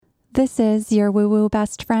This is your woo-woo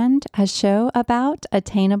best friend, a show about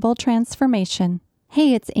attainable transformation.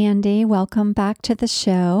 Hey, it's Andy. Welcome back to the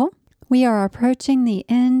show. We are approaching the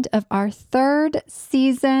end of our third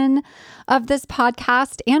season of this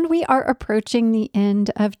podcast, and we are approaching the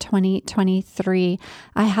end of 2023.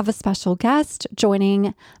 I have a special guest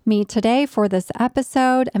joining me today for this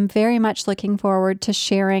episode. I'm very much looking forward to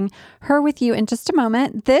sharing her with you in just a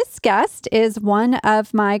moment. This guest is one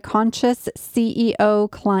of my Conscious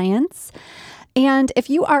CEO clients. And if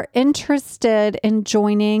you are interested in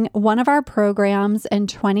joining one of our programs in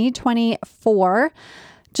 2024,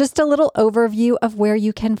 just a little overview of where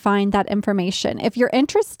you can find that information. If you're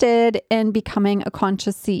interested in becoming a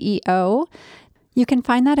Conscious CEO, you can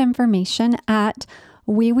find that information at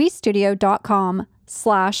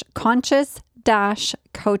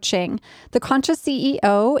wewestudio.com/conscious-coaching. The Conscious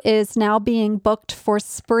CEO is now being booked for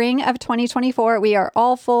spring of 2024. We are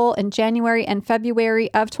all full in January and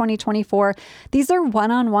February of 2024. These are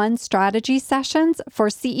one-on-one strategy sessions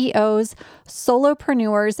for CEOs,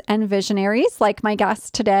 solopreneurs, and visionaries like my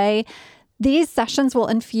guest today. These sessions will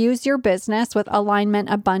infuse your business with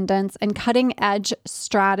alignment, abundance, and cutting-edge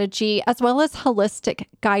strategy, as well as holistic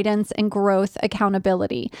guidance and growth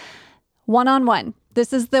accountability. One-on-one.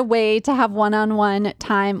 This is the way to have one-on-one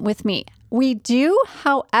time with me. We do,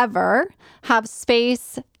 however, have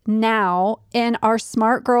space now in our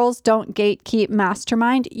Smart Girls Don't Gatekeep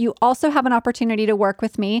Mastermind. You also have an opportunity to work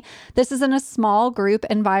with me. This is in a small group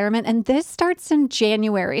environment, and this starts in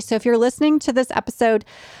January. So if you're listening to this episode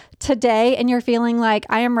today and you're feeling like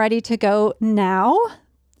I am ready to go now,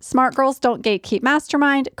 Smart Girls Don't Gatekeep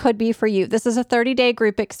Mastermind could be for you. This is a 30-day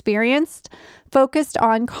group experience focused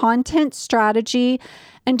on content strategy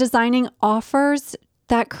and designing offers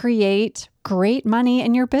that create great money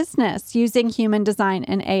in your business using human design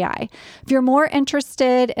and AI. If you're more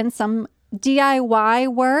interested in some DIY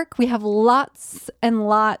work, we have lots and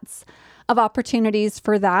lots of opportunities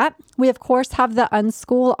for that. We, of course, have the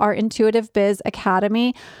Unschool Our Intuitive Biz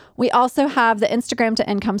Academy. We also have the Instagram to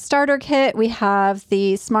Income Starter Kit. We have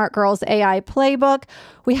the Smart Girls AI Playbook.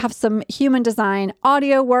 We have some human design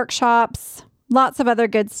audio workshops, lots of other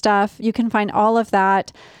good stuff. You can find all of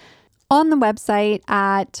that on the website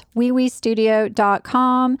at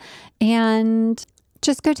wewestudio.com and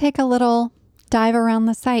just go take a little dive around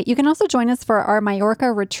the site. You can also join us for our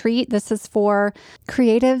Mallorca retreat. This is for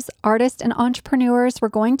creatives, artists, and entrepreneurs. We're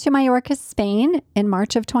going to Mallorca, Spain in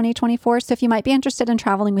March of 2024. So if you might be interested in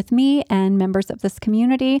traveling with me and members of this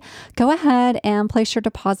community, go ahead and place your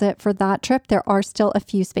deposit for that trip. There are still a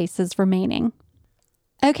few spaces remaining.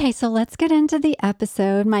 Okay, so let's get into the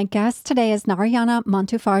episode. My guest today is Narayana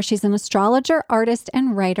Montúfar. She's an astrologer, artist,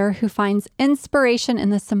 and writer who finds inspiration in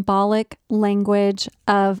the symbolic language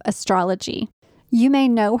of astrology. You may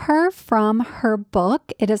know her from her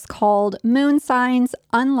book. It is called Moon Signs: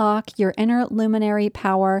 Unlock Your Inner Luminary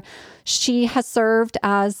Power. She has served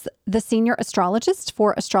as the senior astrologist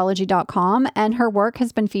for astrology.com, and her work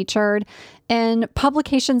has been featured in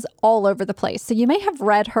publications all over the place. So you may have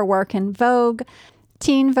read her work in Vogue,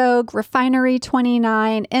 Teen Vogue, Refinery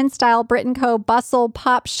 29, InStyle, Brit & Co, Bustle,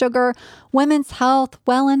 Pop Sugar, Women's Health,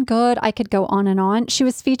 Well and Good. I could go on and on. She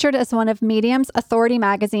was featured as one of Medium's Authority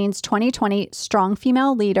Magazine's 2020 Strong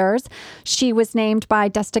Female Leaders. She was named by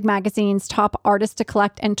Dustig Magazine's Top Artist to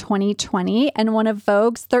Collect in 2020 and one of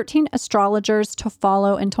Vogue's 13 Astrologers to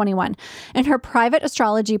Follow in 21. In her private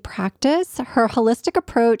astrology practice, her holistic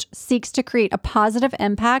approach seeks to create a positive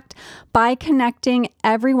impact by connecting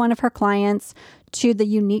every one of her clients to the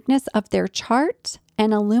uniqueness of their chart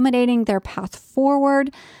and illuminating their path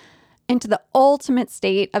forward into the ultimate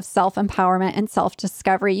state of self-empowerment and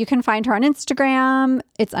self-discovery. You can find her on Instagram.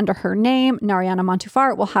 It's under her name, Narayana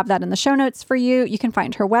Montúfar. We'll have that in the show notes for you. You can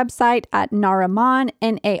find her website at Naramon,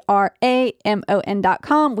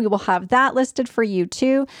 Naramon.com. We will have that listed for you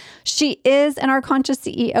too. She is in our Conscious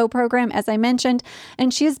CEO program, as I mentioned,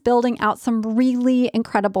 and she is building out some really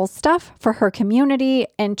incredible stuff for her community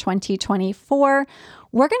in 2024.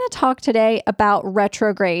 We're going to talk today about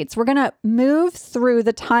retrogrades. We're going to move through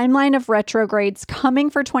the timeline of retrogrades coming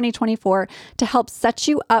for 2024 to help set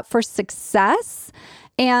you up for success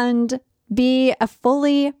and be a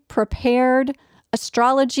fully prepared,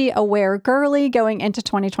 astrology-aware girly going into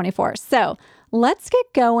 2024. So let's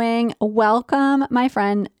get going. Welcome, my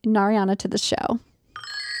friend Narayana, to the show.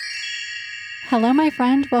 Hello, my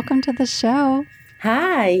friend. Welcome to the show.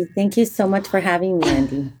 Hi. Thank you so much for having me,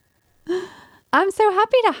 Andy. I'm so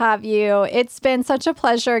happy to have you. It's been such a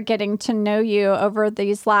pleasure getting to know you over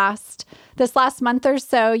this last month or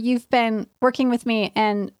so. You've been working with me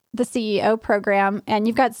in the CEO program, and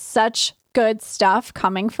you've got such good stuff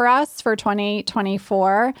coming for us for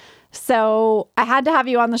 2024. So I had to have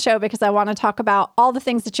you on the show because I want to talk about all the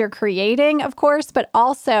things that you're creating, of course, but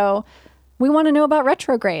also we want to know about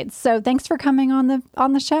retrogrades. So thanks for coming on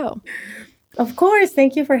the show. Of course.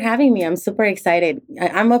 Thank you for having me. I'm super excited.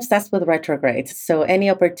 I'm obsessed with retrogrades. So any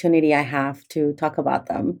opportunity I have to talk about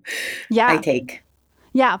them, I take.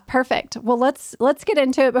 Yeah, perfect. Well, let's get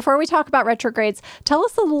into it. Before we talk about retrogrades, tell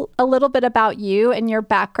us a little bit about you and your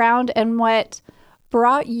background and what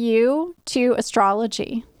brought you to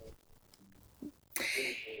astrology.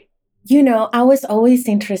 I was always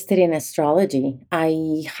interested in astrology.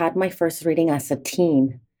 I had my first reading as a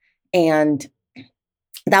teen, and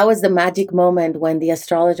that was the magic moment when the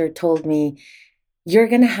astrologer told me, you're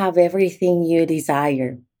going to have everything you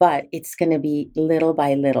desire, but it's going to be little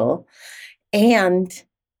by little. And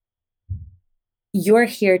you're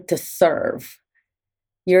here to serve.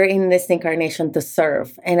 You're in this incarnation to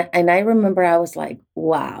serve. And I remember I was like,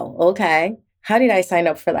 wow, okay. How did I sign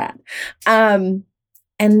up for that?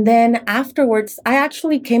 And then afterwards, I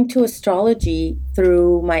actually came to astrology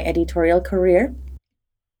through my editorial career.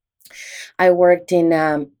 I worked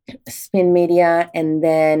in spin media and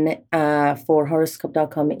then for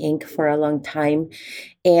horoscope.com Inc. for a long time.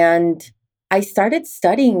 And I started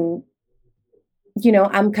studying,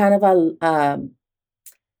 I'm kind of a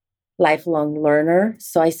lifelong learner.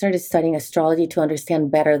 So I started studying astrology to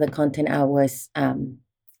understand better the content I was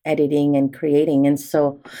editing and creating. And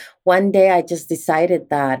so one day I just decided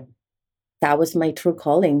that was my true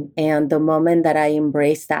calling. And the moment that I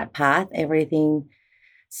embraced that path, everything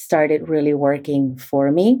started really working for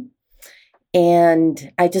me.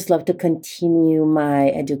 And I just love to continue my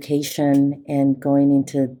education and going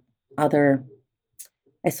into other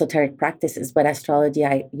esoteric practices. But astrology,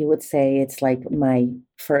 you would say it's like my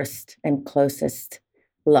first and closest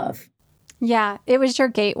love. Yeah, it was your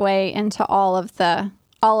gateway into all of the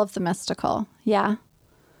mystical. Yeah.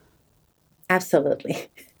 Absolutely.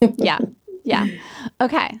 Yeah.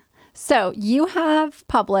 Okay. So you have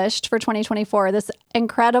published for 2024 this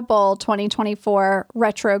incredible 2024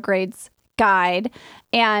 retrogrades guide.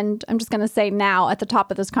 And I'm just going to say now at the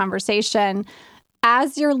top of this conversation,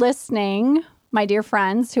 as you're listening, my dear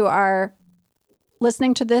friends who are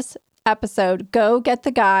listening to this episode, go get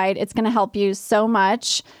the guide. It's going to help you so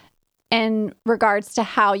much in regards to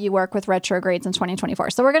how you work with retrogrades in 2024.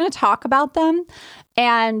 So we're going to talk about them,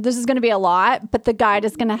 and this is going to be a lot, but the guide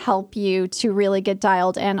is going to help you to really get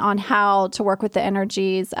dialed in on how to work with the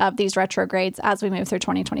energies of these retrogrades as we move through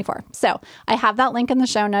 2024. So I have that link in the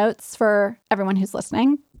show notes for everyone who's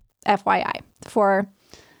listening, FYI, for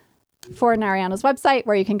Narayana's website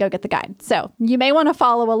where you can go get the guide. So you may want to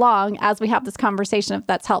follow along as we have this conversation if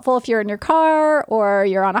that's helpful. If you're in your car or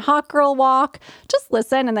you're on a hot girl walk, just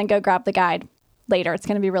listen and then go grab the guide later. It's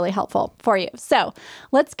going to be really helpful for you. So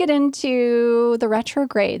let's get into the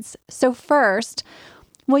retrogrades. So first,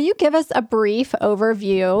 will you give us a brief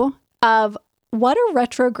overview of what a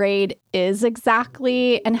retrograde is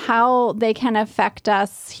exactly and how they can affect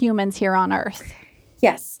us humans here on Earth?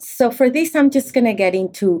 Yes. So for this, I'm just going to get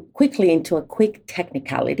quickly into a quick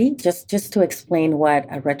technicality, just to explain what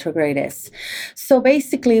a retrograde is. So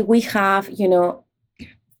basically, we have,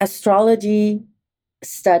 astrology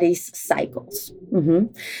studies cycles,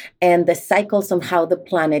 and the cycles of how the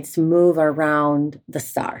planets move around the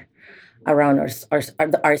star, around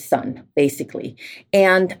our sun, basically.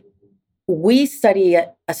 And we study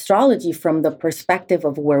astrology from the perspective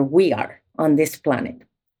of where we are on this planet.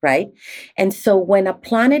 Right? And so when a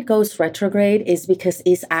planet goes retrograde is because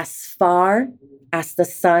it's as far as the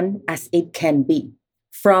sun as it can be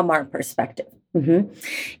from our perspective.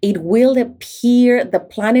 It will appear, the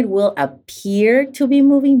planet will appear to be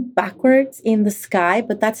moving backwards in the sky,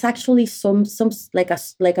 but that's actually some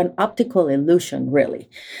like an optical illusion, really.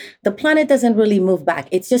 The planet doesn't really move back.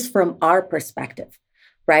 It's just from our perspective,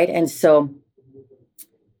 right? And so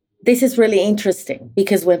this is really interesting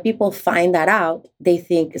because when people find that out, they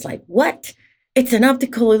think it's like, what? It's an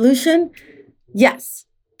optical illusion? Yes,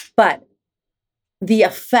 but the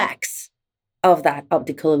effects of that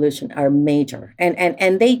optical illusion are major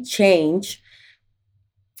and they change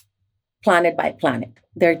planet by planet.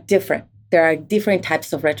 They're different. There are different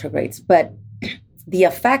types of retrogrades, but the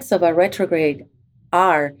effects of a retrograde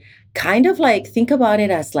are kind of like, think about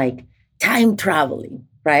it as like time traveling,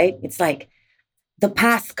 right? It's like the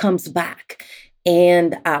past comes back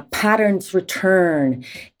and patterns return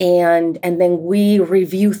and then we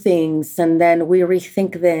review things and then we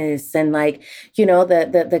rethink this and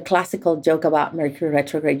the classical joke about Mercury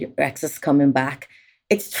retrograde, your ex is coming back.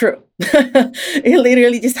 It's true. It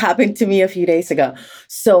literally just happened to me a few days ago.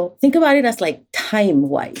 So think about it as like time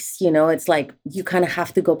wise, it's like you kind of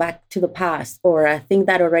have to go back to the past, or a thing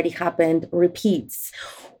that already happened repeats,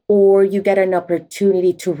 or you get an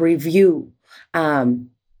opportunity to review an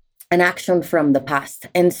action from the past.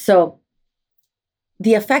 And so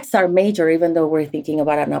the effects are major, even though we're thinking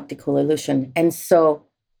about an optical illusion. And so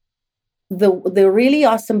the really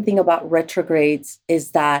awesome thing about retrogrades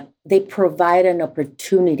is that they provide an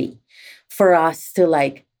opportunity for us to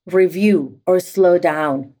like review or slow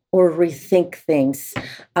down or rethink things.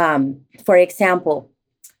 For example,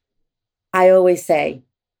 I always say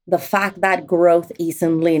the fact that growth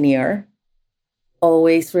isn't linear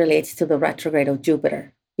always relates to the retrograde of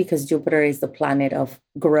Jupiter, because Jupiter is the planet of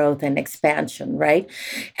growth and expansion, right?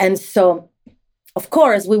 And so of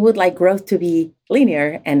course, we would like growth to be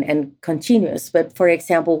linear and continuous. But for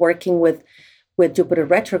example, working with Jupiter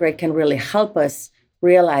retrograde can really help us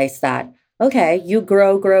realize that, okay, you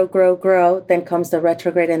grow, grow, grow, grow, then comes the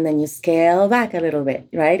retrograde, and then you scale back a little bit,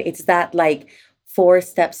 right? It's that like 4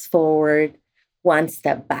 steps forward, 1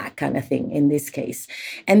 step back kind of thing in this case.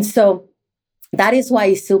 And so that is why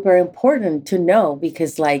it's super important to know,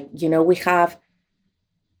 because like, we have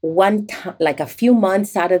one time, like a few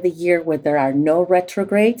months out of the year where there are no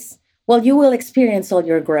retrogrades. Well, you will experience all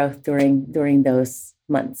your growth during those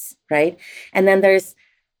months, right? And then there's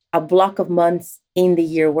a block of months in the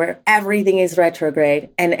year where everything is retrograde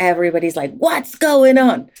and everybody's like, what's going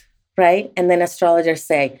on, right? And then astrologers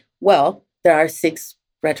say, well, there are 6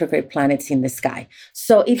 retrograde planets in the sky.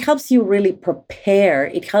 So it helps you really prepare,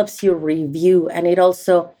 it helps you review, and it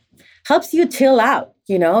also helps you chill out.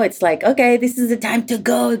 It's like, okay, this is the time to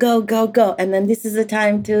go, go, go, go. And then this is the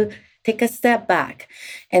time to take a step back.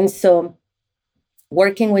 And so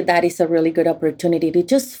working with that is a really good opportunity to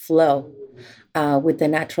just flow with the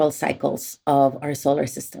natural cycles of our solar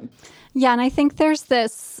system. Yeah. And I think there's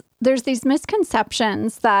these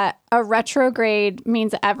misconceptions that a retrograde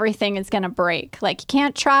means everything is going to break. Like you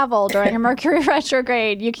can't travel during a Mercury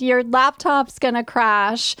retrograde. Your laptop's going to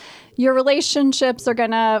crash. Your relationships are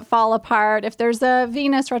going to fall apart. If there's a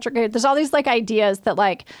Venus retrograde, there's all these like ideas that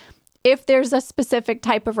like, if there's a specific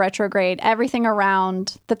type of retrograde, everything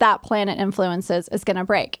around that planet influences is going to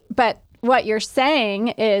break. But what you're saying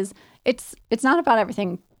is it's not about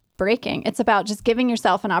everything breaking. It's about just giving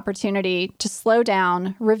yourself an opportunity to slow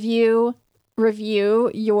down, review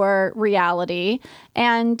your reality,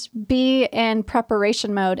 and be in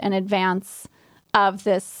preparation mode in advance of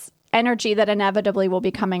this energy that inevitably will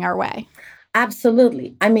be coming our way.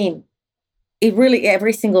 Absolutely. I mean,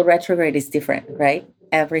 every single retrograde is different, right?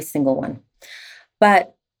 Every single one.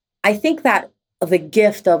 But I think that the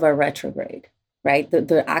gift of a retrograde, right?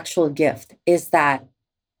 The actual gift is that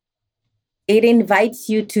it invites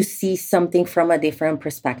you to see something from a different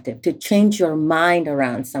perspective, to change your mind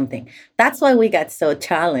around something. That's why we get so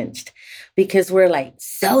challenged, because we're like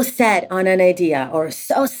so set on an idea or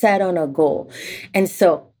so set on a goal. And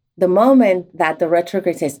so the moment that the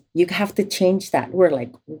retrograde says, you have to change that, we're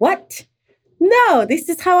like, what? No, this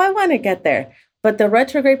is how I want to get there. But the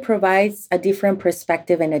retrograde provides a different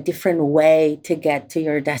perspective and a different way to get to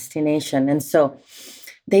your destination. And so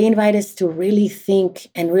they invite us to really think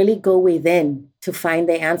and really go within to find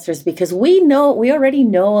the answers, because we already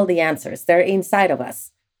know all the answers. They're inside of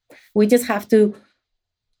us. We just have to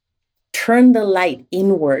turn the light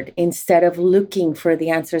inward instead of looking for the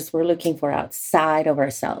answers we're looking for outside of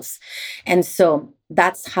ourselves. And so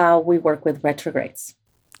that's how we work with retrogrades.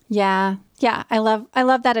 Yeah. Yeah. I love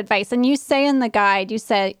that advice. And you say in the guide, you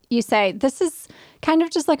say this is kind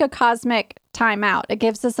of just like a cosmic timeout. It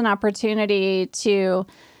gives us an opportunity to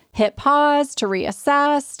hit pause, to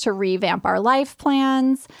reassess, to revamp our life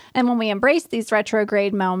plans. And when we embrace these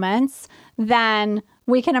retrograde moments, then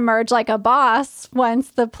we can emerge like a boss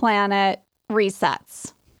once the planet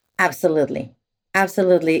resets. Absolutely.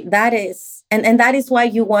 Absolutely. That is, and that is why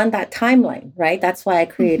you want that timeline, right? That's why I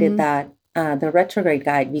created that, the retrograde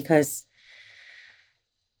guide, because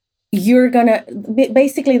you're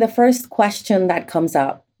basically the first question that comes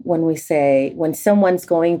up when someone's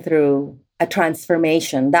going through a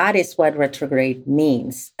transformation, that is what retrograde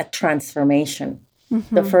means, a transformation.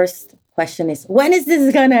 Mm-hmm. The first question is, when is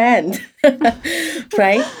this going to end?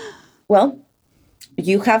 Right? Well,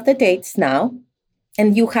 you have the dates now,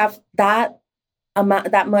 and you have that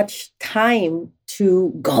much time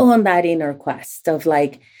to go on that inner quest of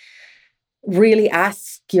like, really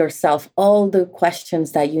ask yourself all the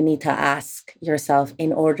questions that you need to ask yourself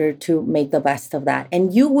in order to make the best of that.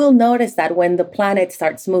 And you will notice that when the planet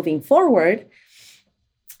starts moving forward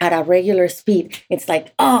at a regular speed, it's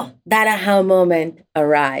like, oh, that aha moment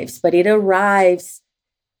arrives. But it arrives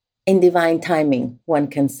in divine timing, one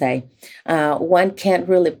can say. One can't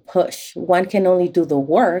really push. One can only do the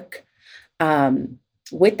work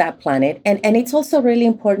with that planet. And it's also really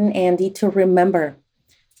important, Andy, to remember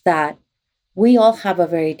that we all have a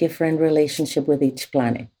very different relationship with each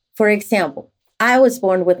planet. For example, I was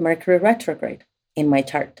born with Mercury retrograde in my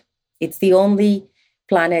chart. It's the only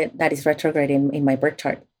planet that is retrograde in my birth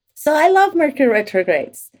chart. So I love Mercury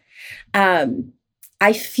retrogrades.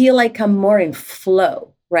 I feel like I'm more in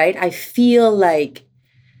flow, right? I feel like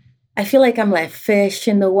I'm like fish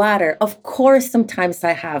in the water. Of course, sometimes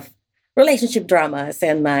I have relationship dramas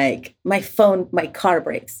and like my car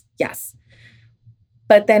breaks. Yes.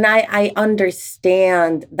 But then I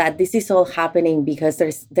understand that this is all happening because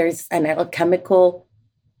there's an alchemical,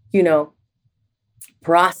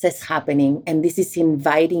 process happening. And this is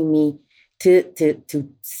inviting me to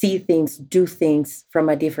see things, do things from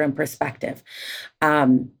a different perspective.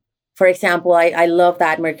 For example, I love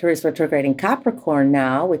that Mercury is retrograde in Capricorn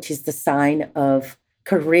now, which is the sign of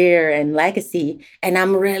career and legacy. And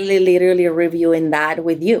I'm really literally reviewing that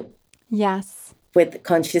with you. Yes. With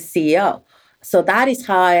Conscious CEO. So that is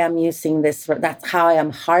how I am using this. That's how I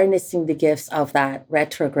am harnessing the gifts of that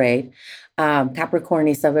retrograde. Capricorn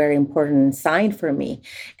is a very important sign for me.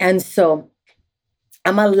 And so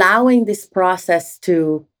I'm allowing this process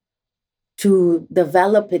to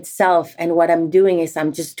develop itself. And what I'm doing is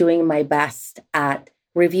I'm just doing my best at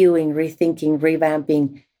reviewing, rethinking,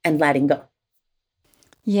 revamping, and letting go.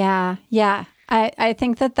 Yeah. Yeah. I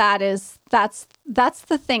think that's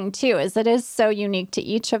the thing too, is it is so unique to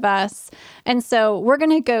each of us. And so we're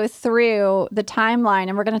going to go through the timeline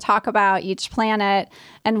and we're going to talk about each planet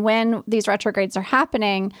and when these retrogrades are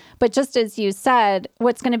happening. But just as you said,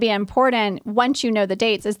 what's going to be important once you know the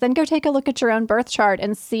dates is then go take a look at your own birth chart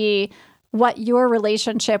and see what your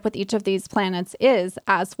relationship with each of these planets is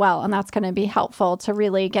as well. And that's going to be helpful to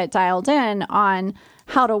really get dialed in on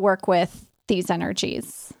how to work with these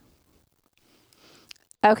energies.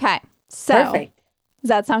 Okay. So Perfect. Does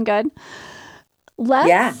that sound good?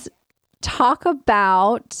 Let's talk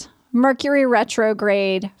about Mercury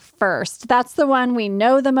retrograde first. That's the one we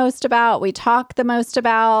know the most about. We talk the most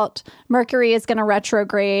about. Mercury is going to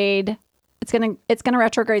retrograde. It's going to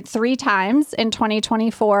retrograde 3 times in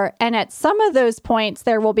 2024. And at some of those points,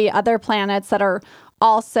 there will be other planets that are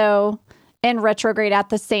also in retrograde at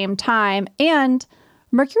the same time. And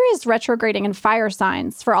Mercury is retrograding in fire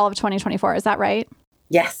signs for all of 2024. Is that right?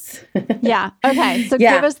 Yes. Yeah. Okay. So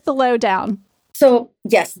give us the lowdown. So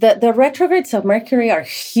yes, the retrogrades of Mercury are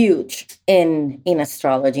huge in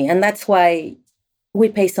astrology. And that's why we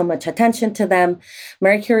pay so much attention to them.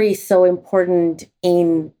 Mercury is so important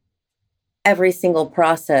in every single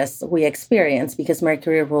process we experience because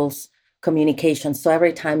Mercury rules communication. So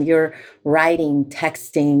every time you're writing,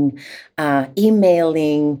 texting,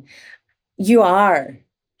 emailing, you are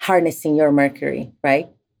harnessing your Mercury, right?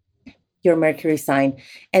 Your Mercury sign.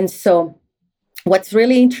 And so what's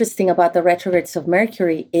really interesting about the retrogrades of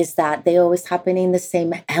Mercury is that they always happen in the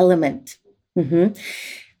same element. Mm-hmm.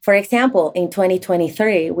 For example, in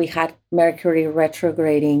 2023, we had Mercury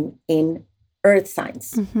retrograding in earth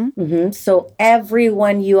signs. Mm-hmm. Mm-hmm. So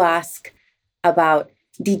everyone you ask about,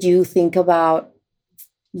 did you think about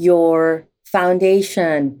your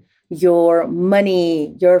foundation, your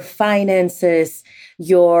money, your finances,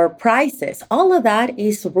 your prices? All of that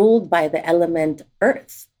is ruled by the element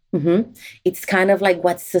earth. Mm-hmm. It's kind of like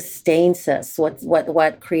what sustains us,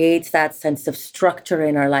 what creates that sense of structure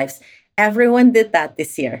in our lives. Everyone did that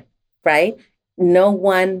this year, right? No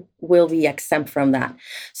one will be exempt from that.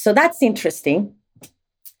 So that's interesting.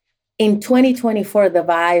 In 2024, the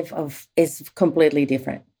vibe is completely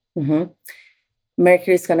different. Mm-hmm.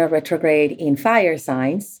 Mercury is going to retrograde in fire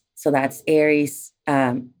signs. So that's Aries,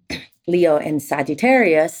 Leo, and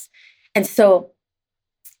Sagittarius. And so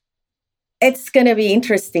it's going to be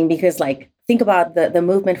interesting because, like, think about the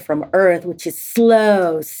movement from Earth, which is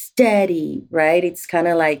slow, steady, right? It's kind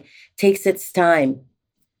of like takes its time.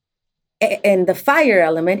 And the fire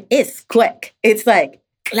element is quick. It's like,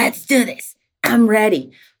 let's do this. I'm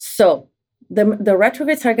ready. So the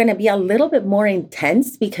retrogrades are going to be a little bit more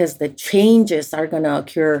intense because the changes are going to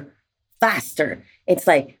occur faster. It's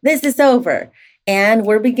like, this is over and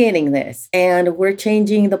we're beginning this and we're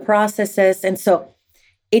changing the processes. And so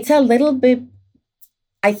it's a little bit,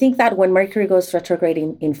 I think that when Mercury goes retrograde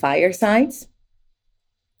in fire signs,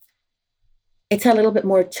 it's a little bit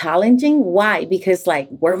more challenging. Why? Because like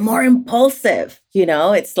we're more impulsive,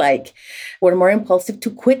 it's like we're more impulsive to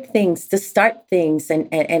quit things, to start things. And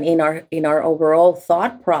in our overall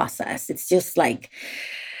thought process, it's just like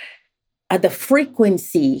the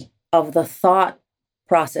frequency of the thought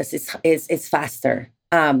process is faster.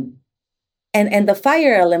 And the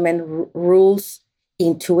fire element rules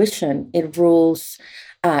intuition. It rules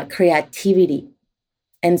creativity.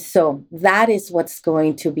 And so that is what's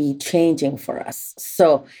going to be changing for us.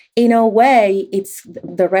 So in a way,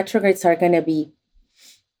 the retrogrades are going to be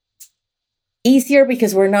easier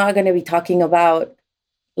because we're not going to be talking about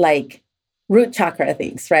like root chakra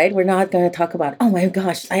things, right? We're not going to talk about, oh my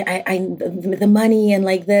gosh, the money and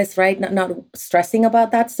like this, right? Not stressing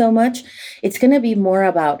about that so much. It's going to be more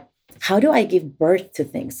about, how do I give birth to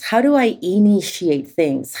things? How do I initiate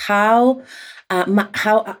things? How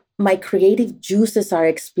my creative juices are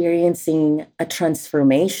experiencing a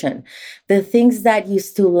transformation. The things that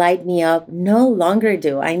used to light me up no longer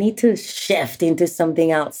do. I need to shift into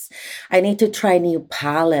something else. I need to try new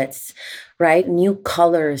palettes, right? New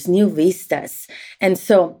colors, new vistas. And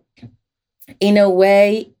so in a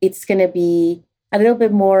way, it's going to be a little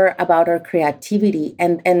bit more about our creativity.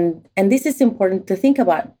 And this is important to think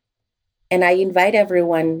about. And I invite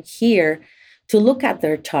everyone here to look at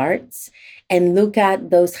their charts and look at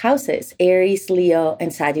those houses, Aries, Leo,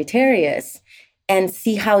 and Sagittarius, and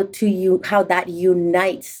see how that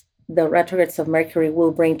unites. The retrogrades of Mercury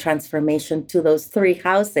will bring transformation to those three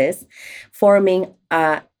houses, forming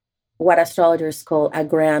what astrologers call a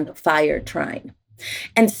grand fire trine.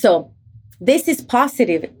 And so this is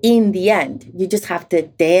positive in the end. You just have to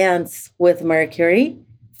dance with Mercury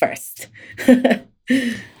first.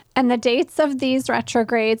 And the dates of these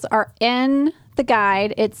retrogrades are in the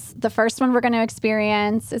guide. It's the first one we're going to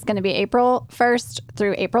experience is going to be April 1st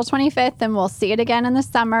through April 25th. And we'll see it again in the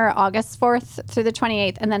summer, August 4th through the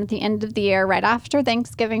 28th. And then at the end of the year, right after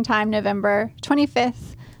Thanksgiving time, November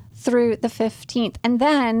 25th through the 15th. And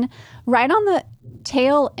then right on the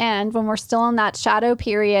tail end, when we're still in that shadow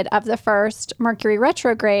period of the first Mercury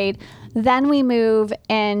retrograde, then we move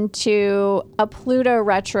into a Pluto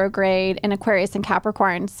retrograde in Aquarius and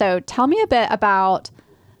Capricorn. So tell me a bit about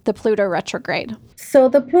the Pluto retrograde. So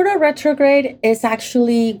the Pluto retrograde is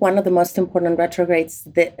actually one of the most important retrogrades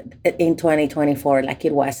in 2024, like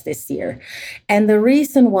it was this year. And the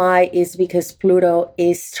reason why is because Pluto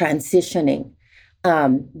is transitioning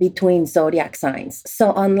between zodiac signs.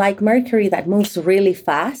 So unlike Mercury that moves really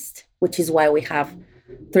fast, which is why we have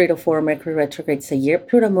 3 to 4 Mercury retrogrades a year,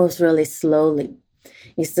 Pluto moves really slowly.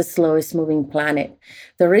 It's the slowest moving planet.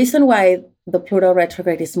 The reason why the Pluto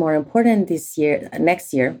retrograde is more important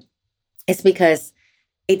next year, is because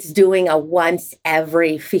it's doing a once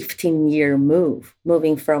every 15-year move,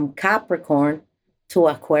 moving from Capricorn to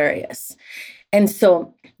Aquarius. And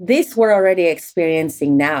so this we're already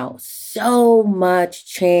experiencing now. So much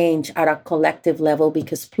change at a collective level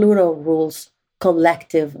because Pluto rules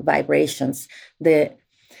collective vibrations.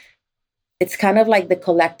 It's kind of like the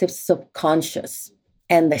collective subconscious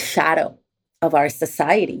and the shadow of our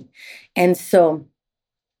society. And so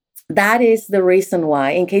that is the reason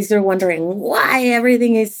why, in case you're wondering why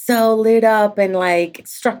everything is so lit up and like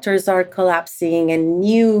structures are collapsing and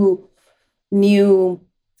new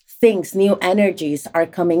things, new energies are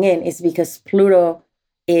coming in, is because Pluto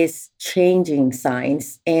is changing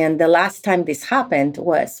signs. And the last time this happened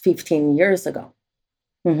was 15 years ago.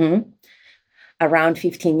 Around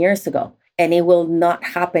 15 years ago. And it will not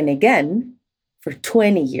happen again for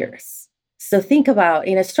 20 years. So think about,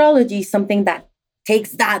 in astrology, something that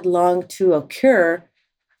takes that long to occur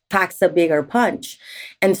packs a bigger punch.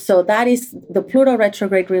 And so that is, the Pluto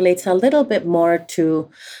retrograde relates a little bit more to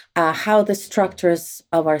how the structures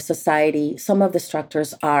of our society, some of the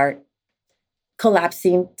structures are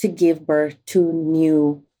collapsing to give birth to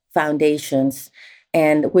new foundations.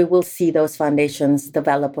 And we will see those foundations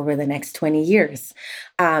develop over the next 20 years.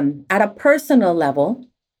 At a personal level,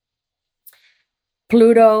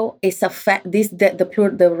 Pluto is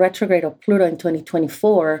the retrograde of Pluto in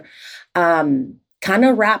 2024 kind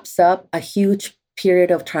of wraps up a huge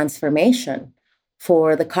period of transformation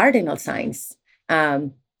for the cardinal signs,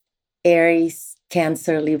 Aries,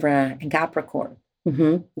 Cancer, Libra, and Capricorn.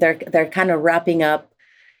 They're kind of wrapping up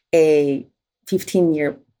a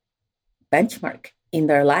 15-year benchmark in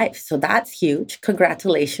their life. So that's huge.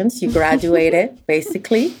 Congratulations. You graduated,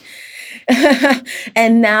 basically.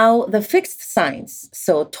 And now the fixed signs.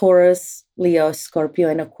 So Taurus, Leo, Scorpio,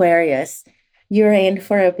 and Aquarius, you're in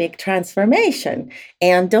for a big transformation.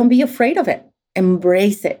 And don't be afraid of it.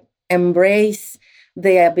 Embrace it. Embrace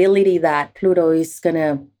the ability that Pluto is going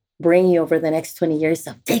to bring you over the next 20 years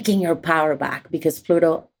of taking your power back, because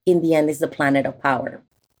Pluto, in the end, is the planet of power.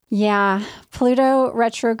 Yeah, Pluto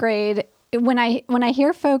retrograde. When I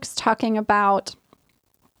hear folks talking about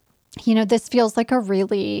This feels like a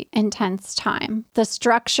really intense time. The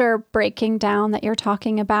structure breaking down that you're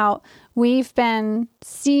talking about, we've been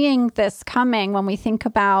seeing this coming when we think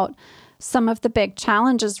about some of the big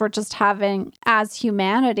challenges we're just having as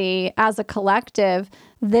humanity, as a collective.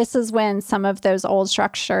 This is when some of those old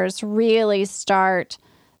structures really start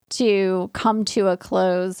to come to a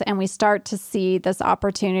close, and we start to see this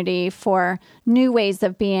opportunity for new ways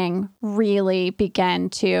of being really begin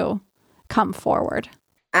to come forward.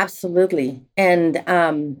 Absolutely. And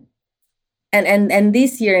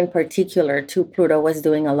this year in particular, too, Pluto was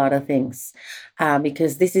doing a lot of things,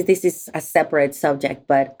 because this is a separate subject,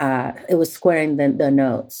 but it was squaring the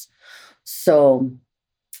nodes. So,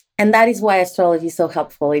 and that is why astrology is so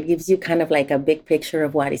helpful. It gives you kind of like a big picture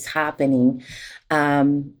of what is happening,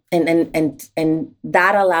 and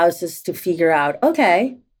that allows us to figure out,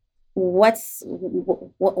 okay, what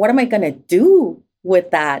am I going to do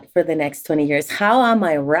with that for the next 20 years? How am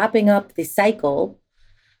I wrapping up the cycle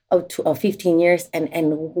of 15 years? And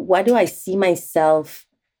what do I see myself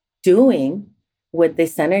doing with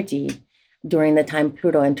this energy during the time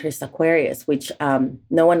Pluto enters Aquarius, which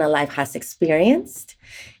no one alive has experienced.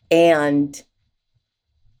 And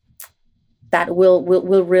that will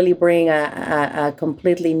really bring a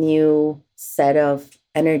completely new set of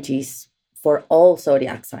energies for all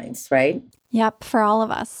zodiac signs, right? Yep, for all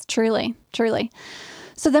of us, truly, truly.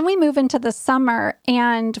 So then we move into the summer,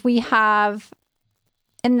 and we have,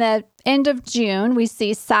 in the end of June, we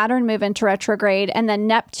see Saturn move into retrograde, and then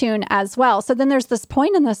Neptune as well. So then there's this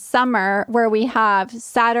point in the summer where we have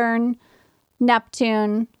Saturn,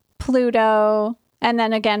 Neptune, Pluto, and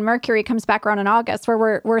then again, Mercury comes back around in August,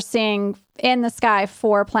 where we're seeing in the sky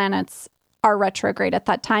 4 planets are retrograde at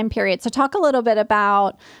that time period. So talk a little bit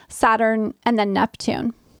about Saturn and then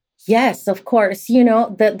Neptune. Yes, of course.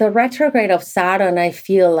 The retrograde of Saturn, I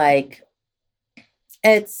feel like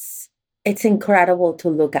it's incredible to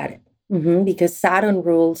look at it, because Saturn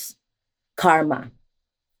rules karma,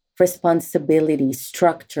 responsibility,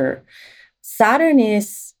 structure. Saturn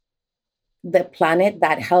is the planet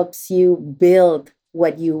that helps you build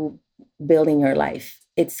what you build in your life.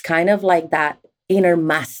 It's kind of like that inner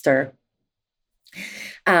master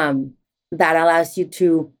that allows you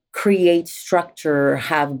to create structure,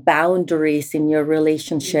 have boundaries in your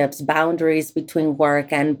relationships, boundaries between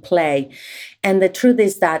work and play. And the truth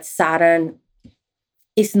is that Saturn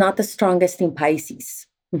is not the strongest in Pisces.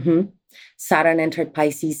 Saturn entered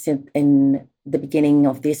Pisces in the beginning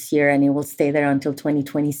of this year, and it will stay there until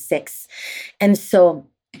 2026. And so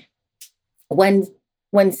when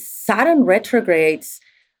Saturn retrogrades,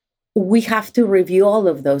 we have to review all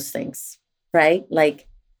of those things, right? Like,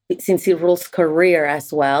 since it rules career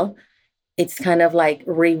as well, it's kind of like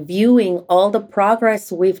reviewing all the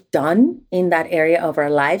progress we've done in that area of our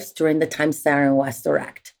lives during the time Saturn was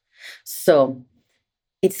direct. So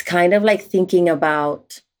it's kind of like thinking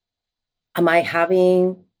about, am I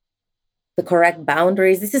having the correct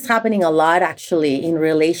boundaries? This is happening a lot actually in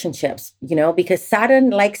relationships, because Saturn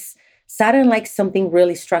likes something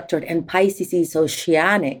really structured, and Pisces is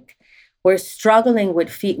oceanic. We're struggling with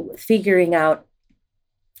figuring out,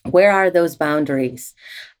 where are those boundaries?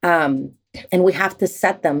 And we have to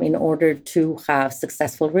set them in order to have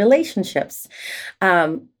successful relationships.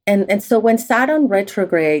 And so when Saturn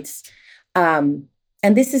retrogrades, and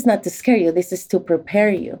this is not to scare you, this is to prepare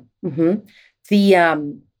you.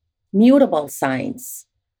 The mutable signs,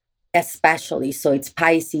 especially, so it's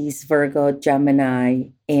Pisces, Virgo, Gemini,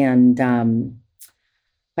 and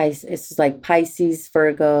it's like Pisces,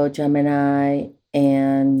 Virgo, Gemini,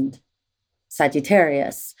 and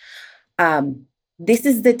Sagittarius. This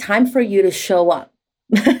is the time for you to show up.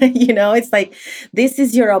 It's like, this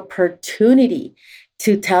is your opportunity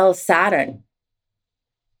to tell Saturn,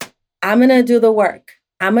 I'm going to do the work.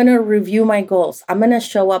 I'm going to review my goals. I'm going to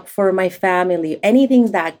show up for my family.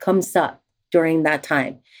 Anything that comes up during that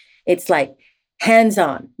time, it's like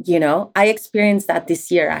hands-on, I experienced that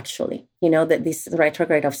this year, actually, that this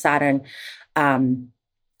retrograde of Saturn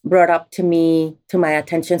brought up to my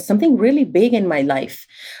attention something really big in my life,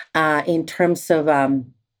 in terms of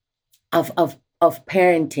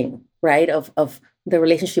parenting, right? Of the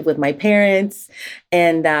relationship with my parents,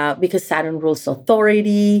 and because Saturn rules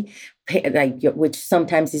authority, which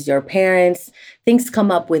sometimes is your parents. Things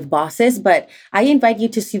come up with bosses, but I invite you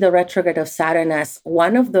to see the retrograde of Saturn as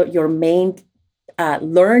one of your main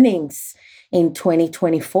learnings in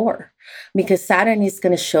 2024, because Saturn is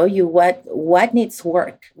going to show you what needs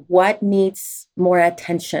work, what needs more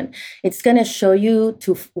attention. It's going to show you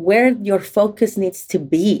to where your focus needs to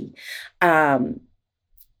be.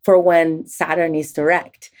 for when Saturn is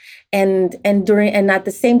direct. And at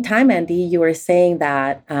the same time, Andy, you were saying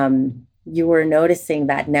that you were noticing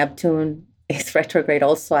that Neptune is retrograde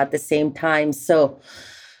also at the same time. So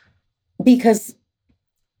because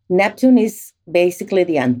Neptune is basically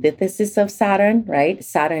the antithesis of Saturn, right?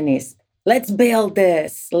 Saturn is, let's build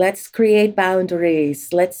this, let's create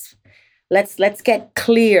boundaries, let's get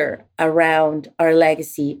clear around our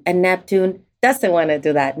legacy. And Neptune doesn't want to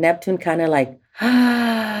do that. Neptune kind of like,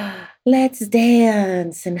 let's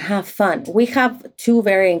dance and have fun. We have two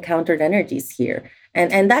very encountered energies here.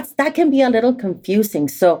 And that can be a little confusing.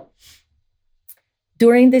 So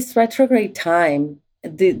during this retrograde time,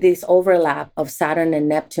 this overlap of Saturn and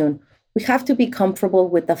Neptune, we have to be comfortable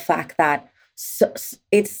with the fact that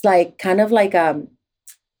it's like kind of like a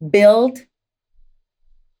build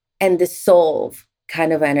and dissolve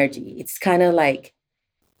kind of energy. It's kind of like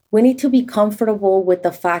we need to be comfortable with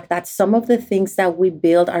the fact that some of the things that we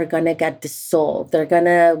build are going to get dissolved. They're going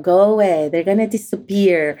to go away. They're going to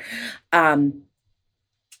disappear. And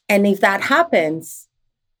if that happens,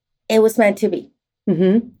 it was meant to be.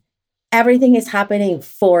 Mm-hmm. Everything is happening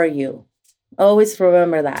for you. Always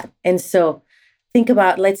remember that. And so think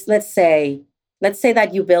about, let's say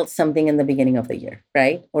that you built something in the beginning of the year,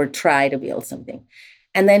 right? Or try to build something.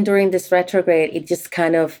 And then during this retrograde, it just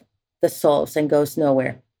kind of dissolves and goes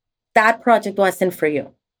nowhere. That project wasn't for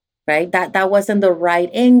you, right? That wasn't the right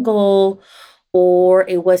angle, or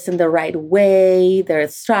it wasn't the right way. Their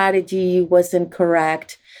strategy wasn't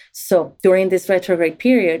correct. So during this retrograde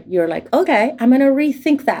period, you're like, okay, I'm going to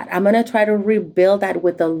rethink that. I'm going to try to rebuild that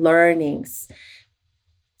with the learnings,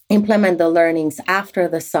 implement the learnings after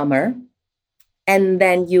the summer. And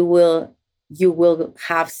then you will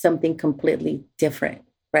have something completely different,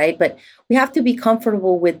 right? But we have to be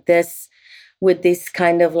comfortable with this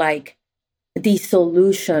kind of like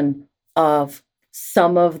dissolution of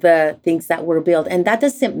some of the things that were built. And that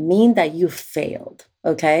doesn't mean that you failed,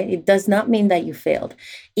 okay? It does not mean that you failed.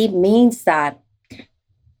 It means that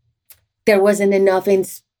there wasn't enough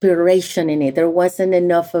inspiration in it. There wasn't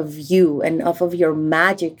enough of you, enough of your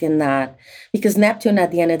magic in that. Because Neptune,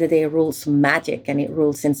 at the end of the day, rules magic and it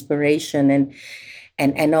rules inspiration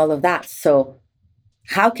and all of that. So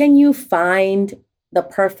how can you find the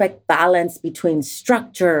perfect balance between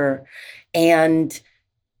structure and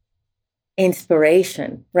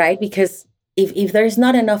inspiration, right? Because if there's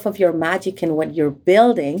not enough of your magic in what you're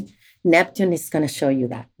building, Neptune is going to show you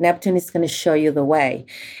that. Neptune is going to show you the way.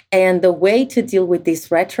 And the way to deal with this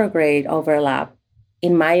retrograde overlap,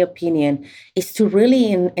 in my opinion, is to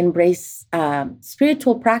really embrace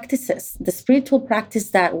spiritual practices, the spiritual practice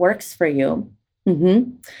that works for you.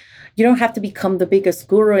 Mm-hmm. You don't have to become the biggest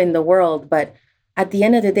guru in the world, but at the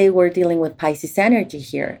end of the day, we're dealing with Pisces energy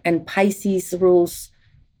here. And Pisces rules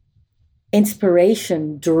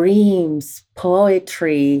inspiration, dreams,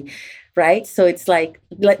 poetry, right? So it's like,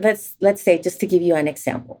 let's say, just to give you an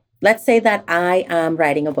example, let's say that I am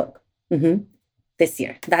writing a book this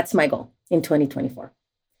year. That's my goal in 2024.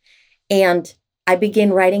 And I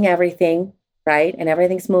begin writing everything, right? And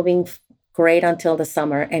everything's moving great until the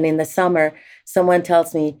summer. And in the summer, someone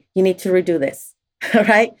tells me, you need to redo this,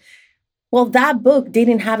 right? Well, that book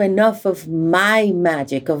didn't have enough of my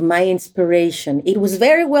magic, of my inspiration. It was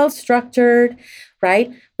very well structured,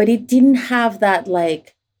 right? But it didn't have that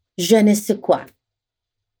like je ne sais quoi.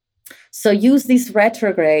 So use this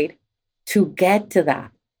retrograde to get to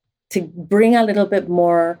that, to bring a little bit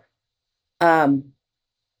more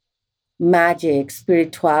magic,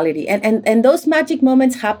 spirituality. And those magic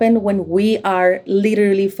moments happen when we are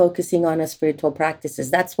literally focusing on our spiritual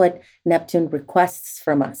practices. That's what Neptune requests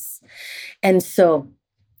from us. And so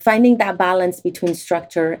finding that balance between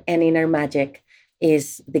structure and inner magic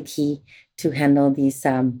is the key to handle these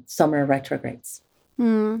summer retrogrades.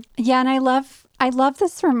 Yeah, and I love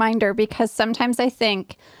this reminder because sometimes I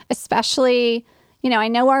think, especially, I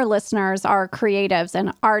know our listeners are creatives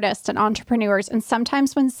and artists and entrepreneurs, and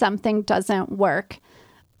sometimes when something doesn't work,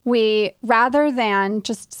 we, rather than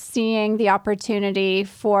just seeing the opportunity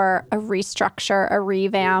for a restructure, a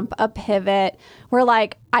revamp, a pivot, we're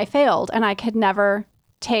like, I failed and I could never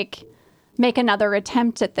make another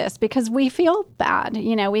attempt at this because we feel bad.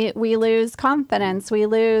 We lose confidence. We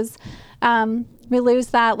lose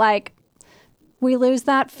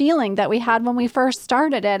that feeling that we had when we first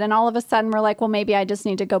started it. And all of a sudden we're like, well, maybe I just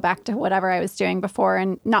need to go back to whatever I was doing before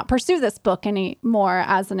and not pursue this book anymore,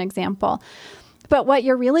 as an example. But what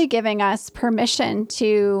you're really giving us permission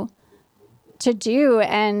to do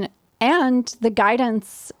and the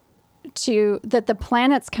guidance that the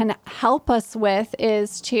planets can help us with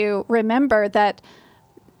is to remember that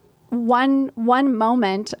one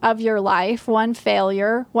moment of your life, one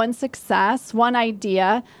failure, one success, one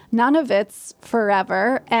idea, none of it's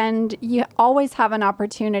forever. And you always have an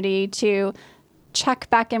opportunity to check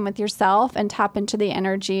back in with yourself and tap into the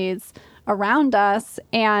energies around us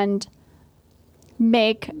and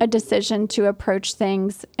make a decision to approach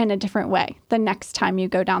things in a different way the next time you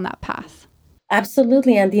go down that path.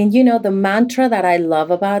 Absolutely. And then, the mantra that I love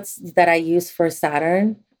that I use for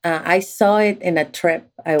Saturn, I saw it in a trip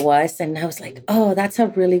I was, and I was like, oh, that's a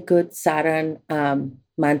really good Saturn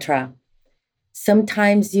mantra.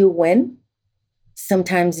 Sometimes you win,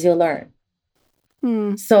 sometimes you learn.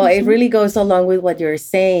 So it really goes along with what you're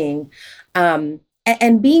saying. And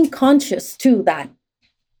being conscious too that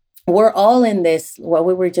we're all in this, what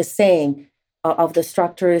we were just saying, of the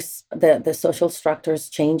structures, the social structures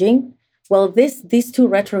changing. Well, these two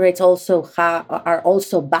retrogrades also are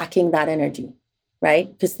also backing that energy,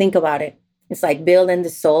 right? Just think about it. It's like build and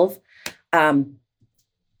dissolve.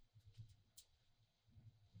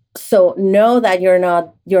 So know that you're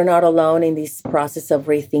not alone in this process of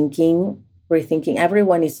rethinking.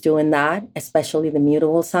 Everyone is doing that, especially the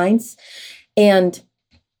mutable signs. And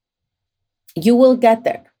you will get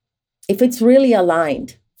there. If it's really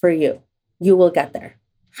aligned for you, you will get there.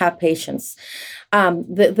 Have patience.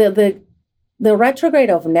 The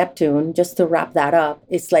retrograde of Neptune, just to wrap that up,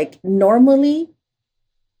 is like normally,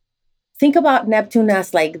 think about Neptune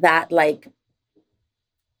as like that, like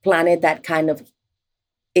planet that kind of,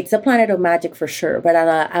 it's a planet of magic for sure, but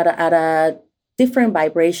at a different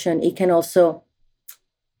vibration, it can also,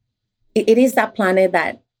 it is that planet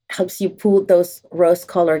that helps you pull those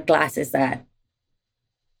rose-colored glasses that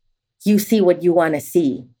you see what you want to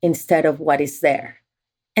see instead of what is there.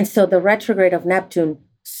 And so the retrograde of Neptune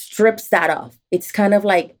strips that off. It's kind of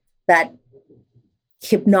like that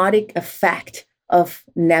hypnotic effect of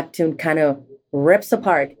Neptune kind of rips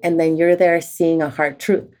apart, and then you're there seeing a hard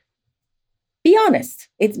truth. Be honest.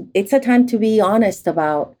 It's a time to be honest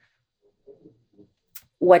about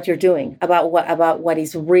what you're doing, about what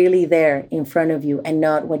is really there in front of you and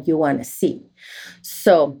not what you want to see.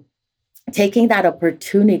 So taking that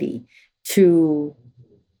opportunity to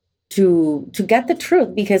get the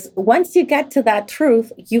truth, because once you get to that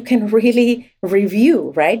truth, you can really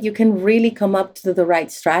review, right? You can really come up to the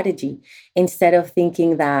right strategy instead of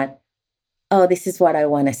thinking that, oh, this is what I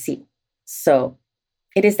want to see. So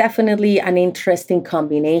it is definitely an interesting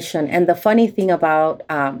combination. And the funny thing about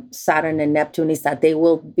Saturn and Neptune is that they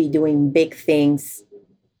will be doing big things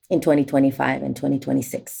in 2025 and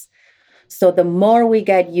 2026. So the more we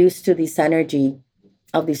get used to this energy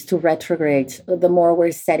of these two retrogrades, the more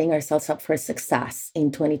we're setting ourselves up for success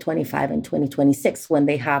in 2025 and 2026 when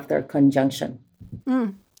they have their conjunction.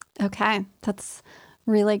 Okay, that's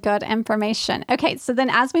really good information. Okay, so then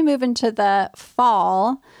as we move into the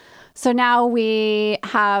fall, so now we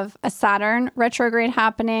have a Saturn retrograde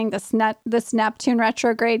happening. This Neptune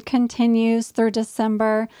retrograde continues through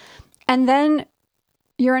December. And then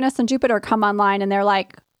Uranus and Jupiter come online and they're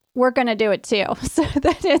like, we're going to do it too. So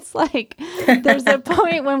that it's like, there's a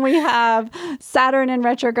point when we have Saturn in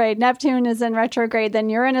retrograde, Neptune is in retrograde, then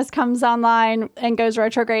Uranus comes online and goes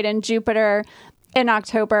retrograde, and Jupiter in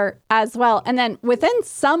October as well. And then within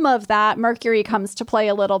some of that, Mercury comes to play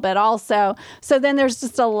a little bit also. So then there's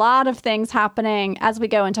just a lot of things happening as we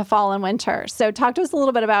go into fall and winter. So talk to us a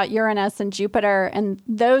little bit about Uranus and Jupiter and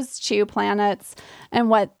those two planets and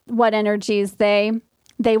what energies they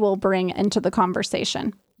will bring into the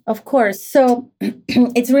conversation. Of course. So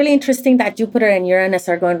it's really interesting that Jupiter and Uranus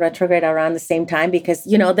are going retrograde around the same time because,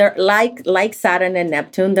 they're like Saturn and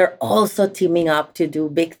Neptune, they're also teaming up to do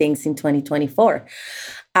big things in 2024.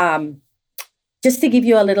 Just to give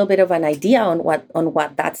you a little bit of an idea on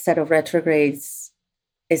what that set of retrogrades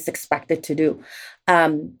is expected to do.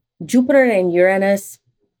 Jupiter and Uranus,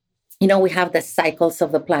 we have the cycles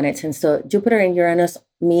of the planets. And so Jupiter and Uranus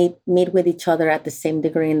meet with each other at the same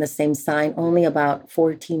degree in the same sign, only about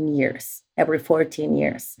 14 years, every 14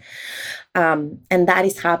 years. And that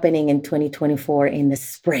is happening in 2024 in the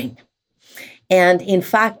spring. And in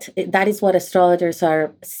fact, that is what astrologers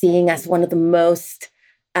are seeing as one of the most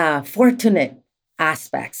fortunate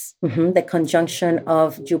aspects. The conjunction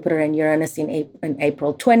of Jupiter and Uranus in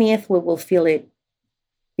April 20th, we will feel it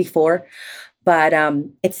before. But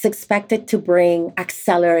it's expected to bring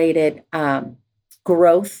accelerated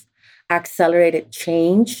growth, accelerated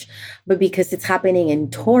change. But because it's happening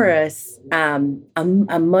in Taurus, a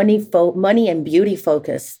money and beauty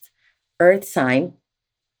focused Earth sign,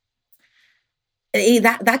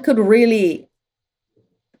 that could really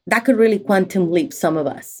quantum leap some of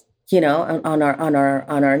us. on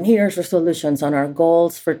our New Year's resolutions, on our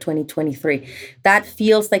goals for 2023. That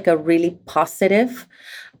feels like a really positive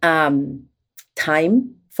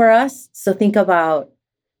time for us. So think about,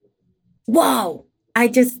 wow,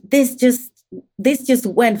 this just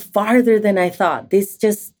went farther than I thought. This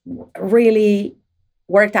just really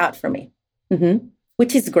worked out for me,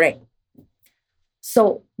 which is great.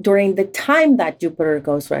 So during the time that Jupiter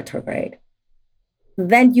goes retrograde,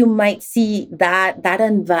 then you might see that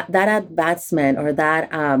advancement or that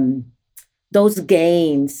those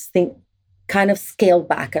gains kind of scale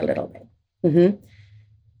back a little bit.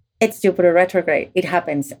 It's Jupiter retrograde. It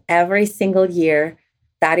happens every single year.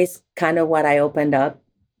 That is kind of what I opened up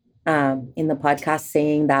in the podcast,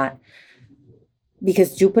 saying that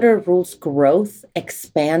because Jupiter rules growth,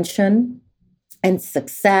 expansion, and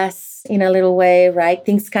success in a little way, right?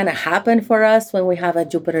 Things kind of happen for us when we have a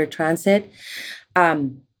Jupiter transit.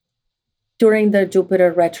 During the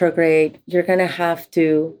Jupiter retrograde, you're gonna have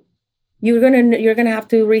to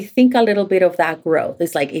rethink a little bit of that growth.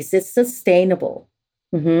 It's like, is it sustainable?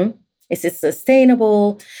 Is it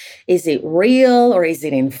sustainable? Is it real or is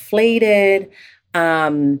it inflated?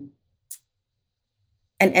 And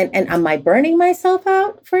am I burning myself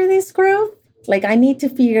out for this growth? Like, I need to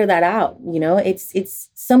figure that out. It's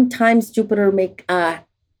sometimes Jupiter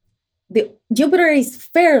Jupiter is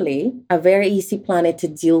fairly a very easy planet to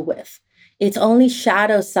deal with. Its only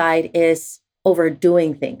shadow side is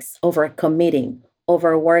overdoing things, overcommitting,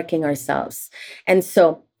 overworking ourselves. And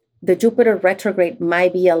so the Jupiter retrograde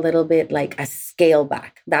might be a little bit like a scale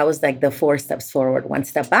back. That was like the 4 steps forward, 1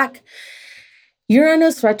 step back.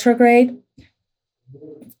 Uranus retrograde,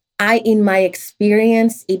 in my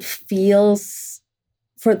experience, it feels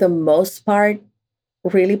for the most part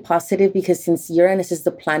really positive, because since Uranus is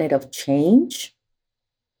the planet of change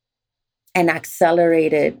and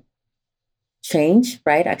accelerated change,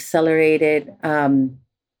 right? Accelerated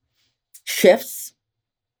shifts,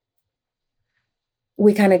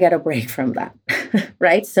 we kind of get a break from that,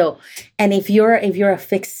 right? So, and if you're a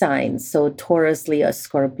fixed sign, so Taurus, Leo,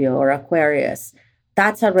 Scorpio, or Aquarius,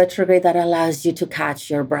 that's a retrograde that allows you to catch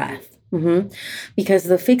your breath. Because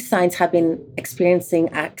the fixed signs have been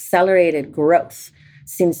experiencing accelerated growth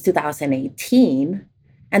since 2018,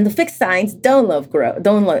 and the fixed signs don't love growth,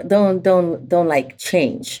 don't like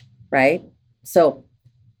change, right? So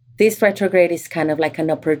this retrograde is kind of like an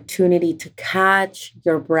opportunity to catch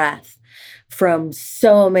your breath from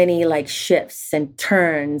so many like shifts and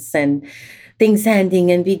turns and things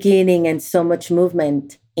ending and beginning and so much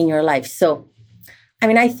movement in your life. So, I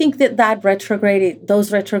mean, I think that retrograde,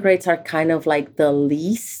 those retrogrades are kind of like the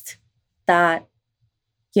least that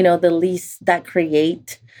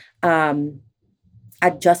create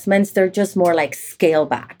adjustments. They're just more like scale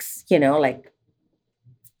backs,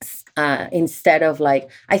 instead of like,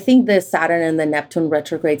 I think the Saturn and the Neptune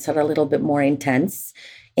retrogrades are a little bit more intense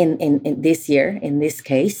in this year, in this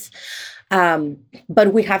case.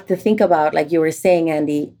 But we have to think about, like you were saying,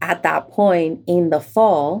 Andy, at that point in the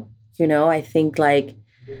fall, I think I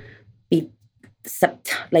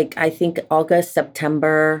think August,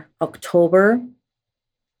 September, October,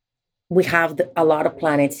 we have a lot of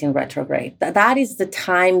planets in retrograde. That is the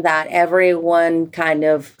time that everyone kind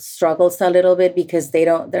of struggles a little bit, because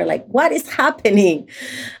they're like, what is happening?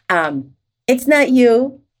 It's not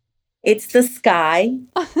you, it's the sky.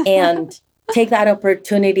 And take that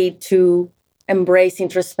opportunity to embrace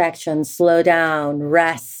introspection, slow down,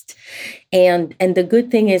 rest. And the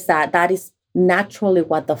good thing is that is naturally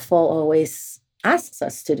what the fall always asks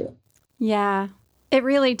us to do. Yeah, it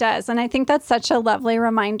really does. And I think that's such a lovely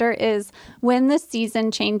reminder, is when the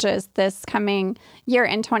season changes this coming year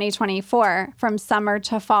in 2024 from summer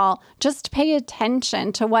to fall, just pay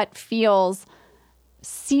attention to what feels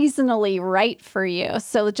seasonally right for you.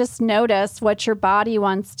 So just notice what your body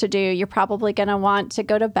wants to do. You're probably going to want to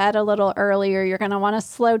go to bed a little earlier. You're going to want to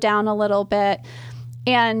slow down a little bit.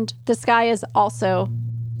 And the sky is also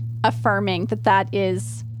affirming that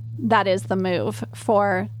is the move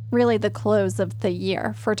for really the close of the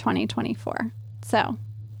year for 2024. So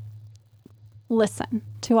listen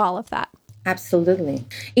to all of that. Absolutely.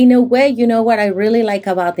 In a way, what I really like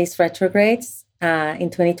about these retrogrades in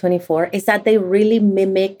 2024 is that they really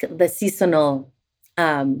mimic the seasonal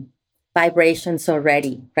vibrations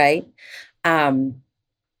already, right?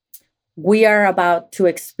 We are about to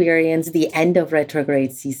experience the end of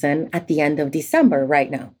retrograde season at the end of December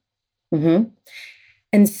right now.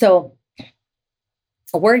 And so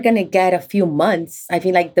we're going to get a few months. I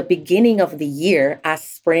feel like the beginning of the year, as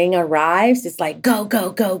spring arrives, it's like, go,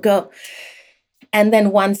 go, go, go. And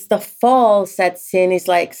then once the fall sets in, it's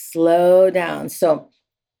like, slow down. So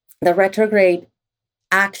the retrograde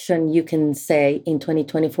action, you can say, in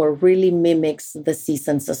 2024 really mimics the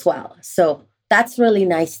seasons as well. So that's really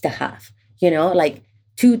nice to have, like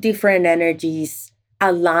two different energies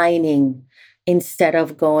aligning instead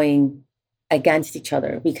of going against each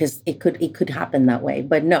other, because it could happen that way.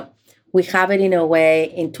 But no, we have it in a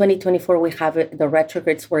way. In 2024, we have it, the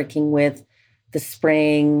retrogrades working with the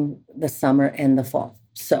spring, the summer, and the fall.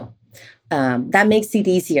 So that makes it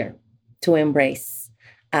easier to embrace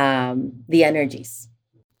the energies.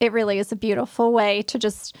 It really is a beautiful way to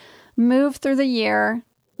just move through the year,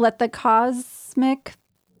 let the cosmic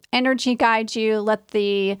energy guide you, let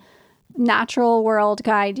the natural world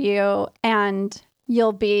guide you, and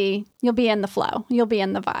you'll be in the flow. You'll be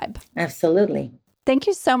in the vibe. Absolutely. Thank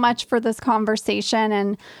you so much for this conversation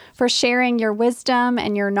and for sharing your wisdom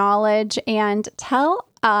and your knowledge. And tell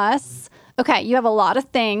us, okay, you have a lot of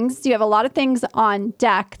things. You have a lot of things on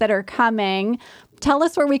deck that are coming. Tell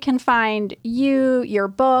us where we can find you, your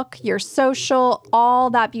book, your social,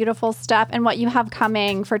 all that beautiful stuff, and what you have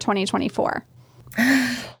coming for 2024.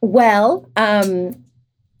 Well,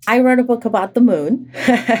 I wrote a book about the moon.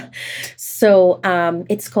 So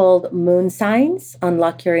it's called Moon Signs,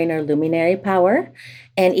 Unlock Your Inner Luminary Power.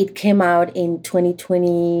 And it came out in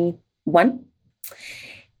 2021.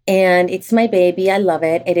 And it's my baby. I love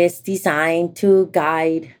it. It is designed to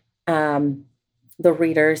guide the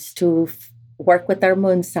readers to work with their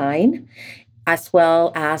moon sign as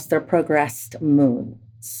well as their progressed moon.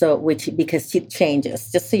 So, because it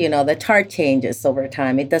changes, just so you know, the chart changes over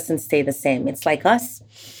time. It doesn't stay the same. It's like us.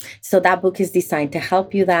 So that book is designed to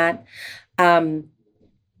help you that. I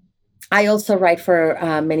also write for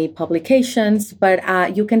many publications, but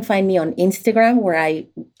you can find me on Instagram, where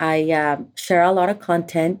I share a lot of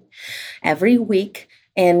content every week.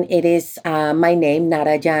 And it is my name,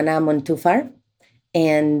 Narayana Montúfar.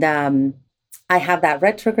 And I have that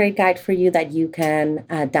retrograde guide for you that you can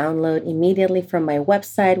download immediately from my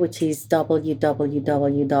website, which is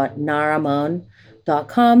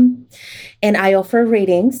www.naramon.com. And I offer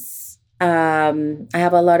readings. I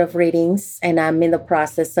have a lot of readings, and I'm in the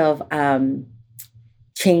process of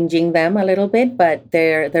changing them a little bit, but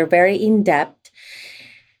they're very in-depth.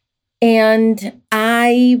 And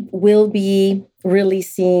I will be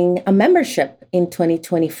releasing a membership in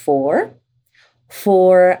 2024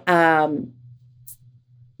 for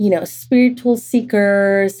spiritual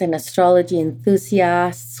seekers and astrology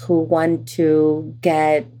enthusiasts who want to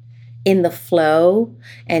get in the flow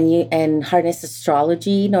and harness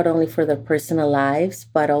astrology, not only for their personal lives,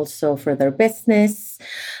 but also for their business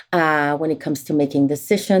when it comes to making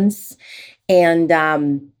decisions. And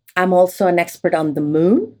I'm also an expert on the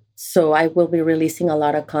moon. So I will be releasing a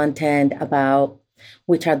lot of content about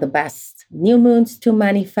which are the best new moons to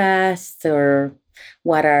manifest, or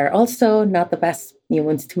what are also not the best new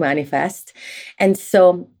ones to manifest. And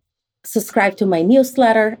so subscribe to my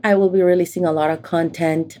newsletter. I will be releasing a lot of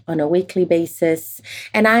content on a weekly basis.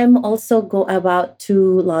 And I'm also about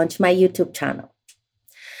to launch my YouTube channel.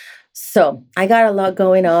 So I got a lot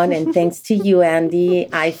going on. And thanks to you, Andy,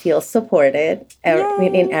 I feel supported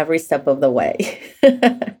in every step of the way.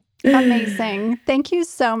 Amazing. Thank you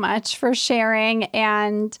so much for sharing.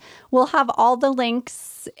 And we'll have all the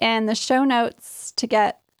links in the show notes to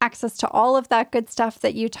get access to all of that good stuff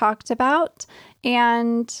that you talked about.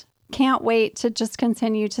 And can't wait to just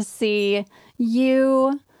continue to see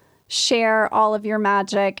you share all of your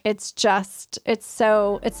magic. It's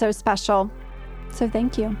so special. So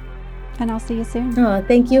thank you. And I'll see you soon. Oh,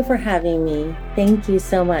 thank you for having me. Thank you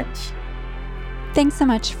so much. Thanks so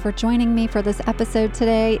much for joining me for this episode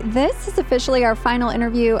today. This is officially our final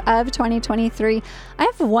interview of 2023. I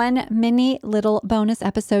have one mini little bonus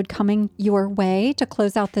episode coming your way to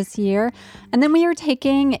close out this year. And then we are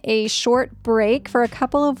taking a short break for a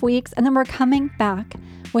couple of weeks. And then we're coming back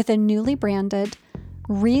with a newly branded,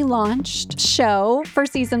 relaunched show for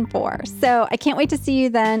season 4. So I can't wait to see you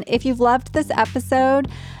then. If you've loved this episode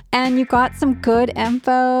and you got some good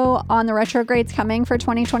info on the retrogrades coming for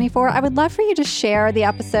 2024, I would love for you to share the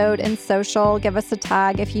episode in social. Give us a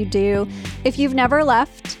tag if you do. If you've never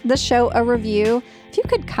left the show a review, if you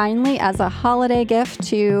could kindly, as a holiday gift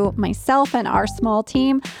to myself and our small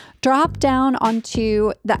team, drop down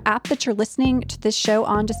onto the app that you're listening to this show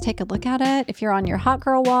on. Just take a look at it. If you're on your hot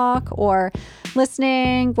girl walk or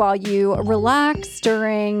listening while you relax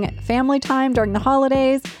during family time, during the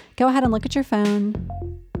holidays, go ahead and look at your phone.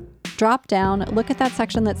 Drop down, look at that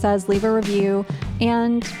section that says leave a review,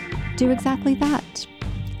 and do exactly that.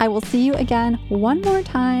 I will see you again one more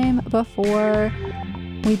time before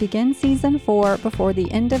we begin season 4, before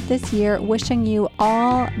the end of this year, wishing you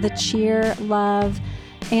all the cheer, love,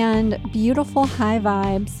 and beautiful high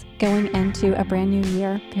vibes going into a brand new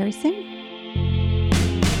year very soon.